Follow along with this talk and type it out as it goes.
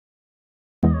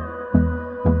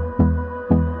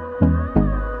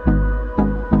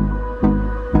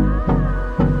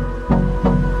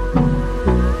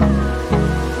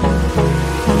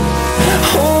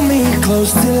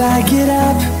push till I get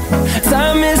up.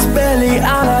 Time is barely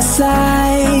on our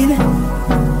side.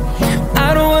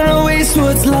 I don't wanna waste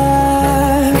what's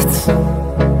left.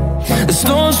 The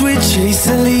storms we chase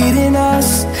are leading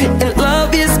us, and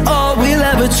love is all we'll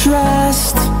ever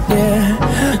trust. Yeah,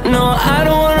 no, I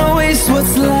don't wanna waste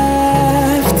what's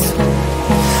left.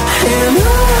 And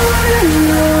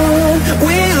on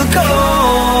we'll go,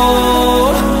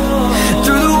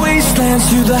 through the wastelands,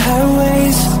 through the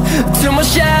highways, till my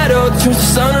shadow turns to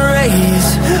sun rays.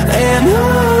 And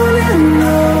on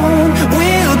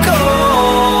we'll go,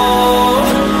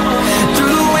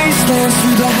 through the wastelands,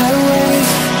 through the highways,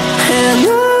 and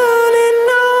on.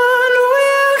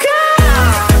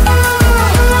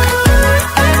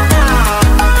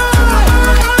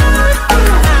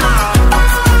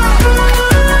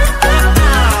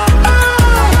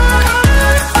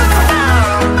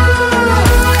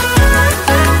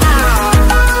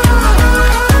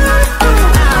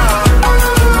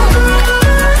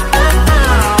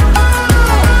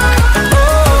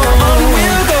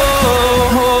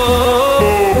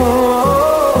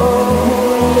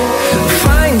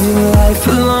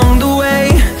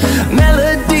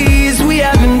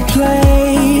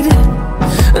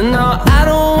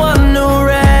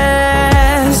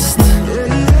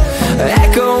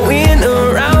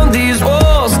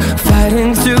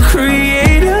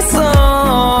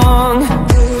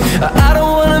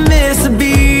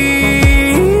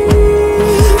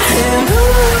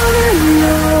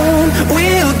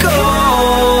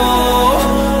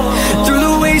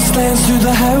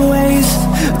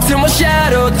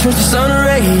 Turns to sun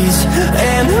rays,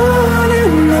 and on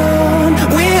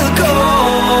we'll go,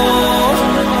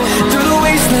 through the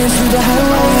wastelands, through the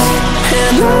highways,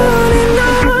 and on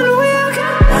we'll go.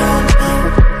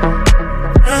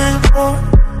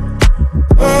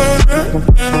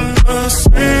 In the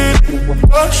city,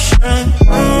 rushing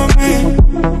through me,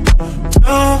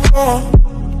 down on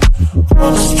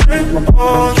the street,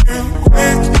 all you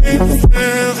quickly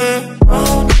feel it.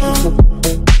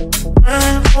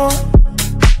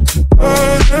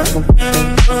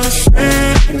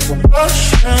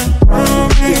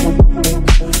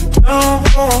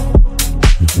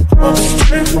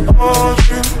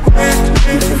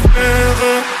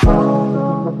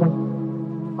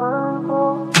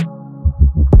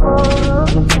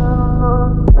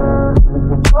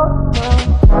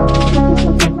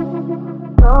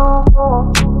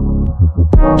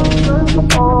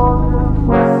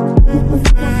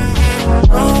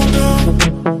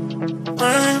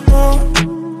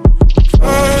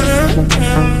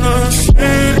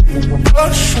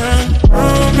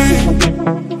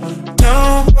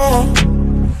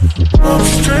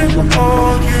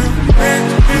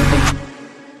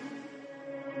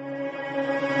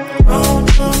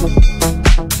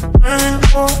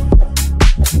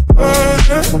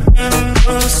 In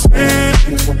the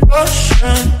city, rushing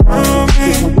through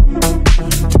me,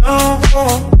 down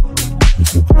on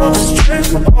the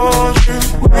street, all you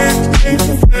quickly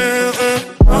feel it.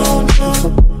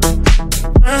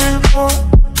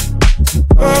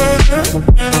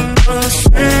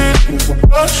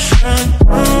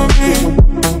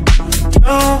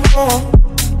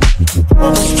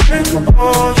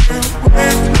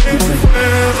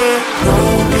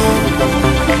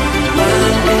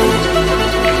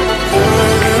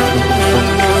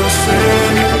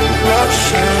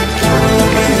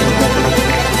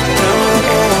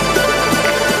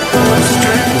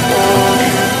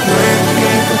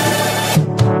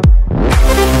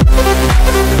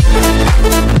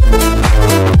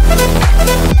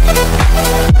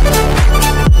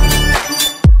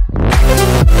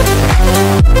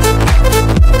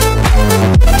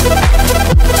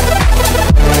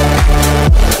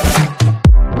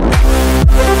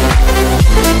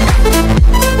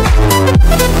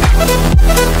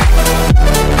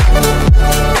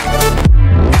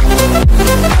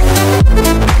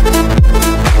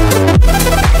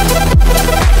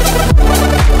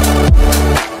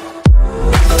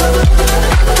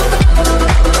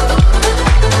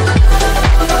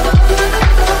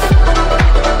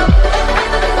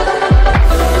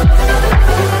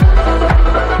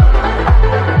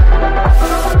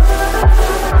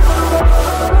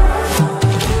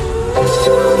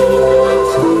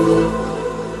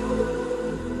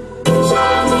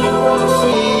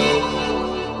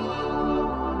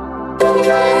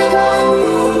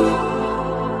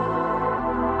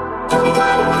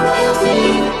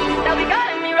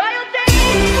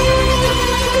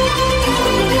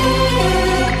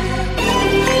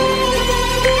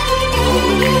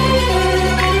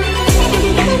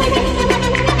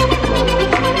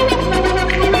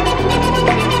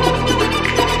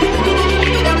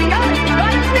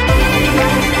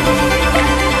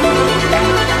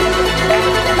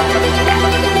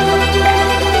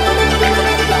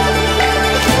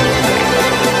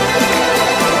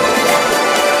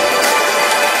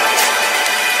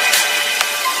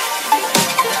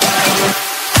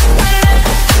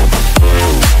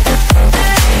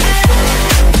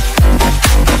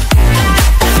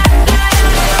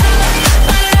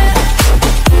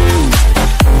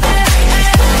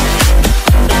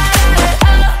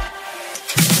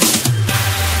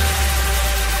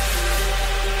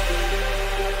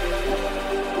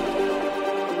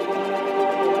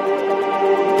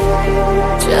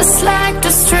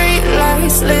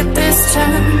 just lit this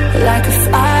town like a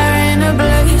fire in a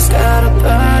blaze, gotta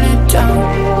burn it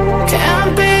down.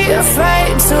 Can't be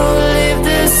afraid to leave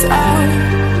this out.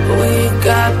 We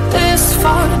got this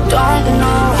far, don't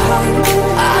know how.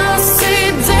 I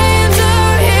see danger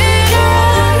in our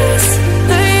eyes.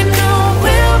 They know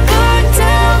we'll burn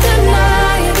down the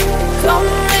night.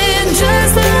 Coming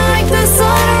just like the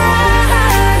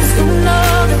sunrise. You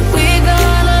know that we're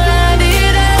gonna let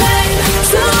it rain.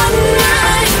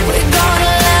 Tonight we're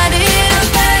gonna let it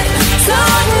rain.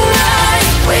 Tonight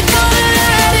we're gonna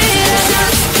let it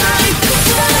just like the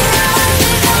sunrise.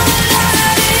 We're gonna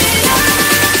let it rain.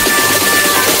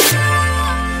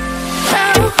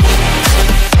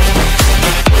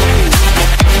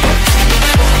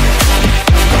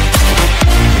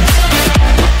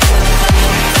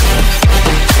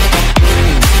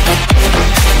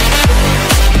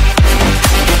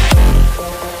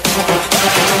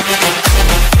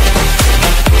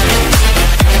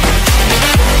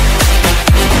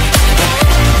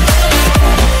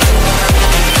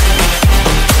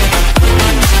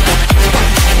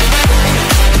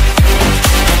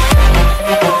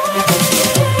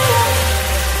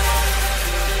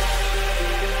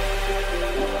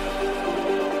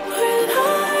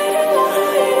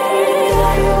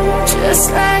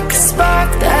 Just like a spark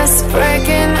that's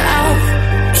breaking out.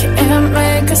 Can't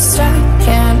make a stop,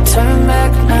 can't turn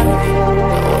back now.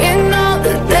 We know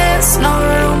that there's no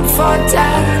room for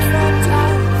doubt.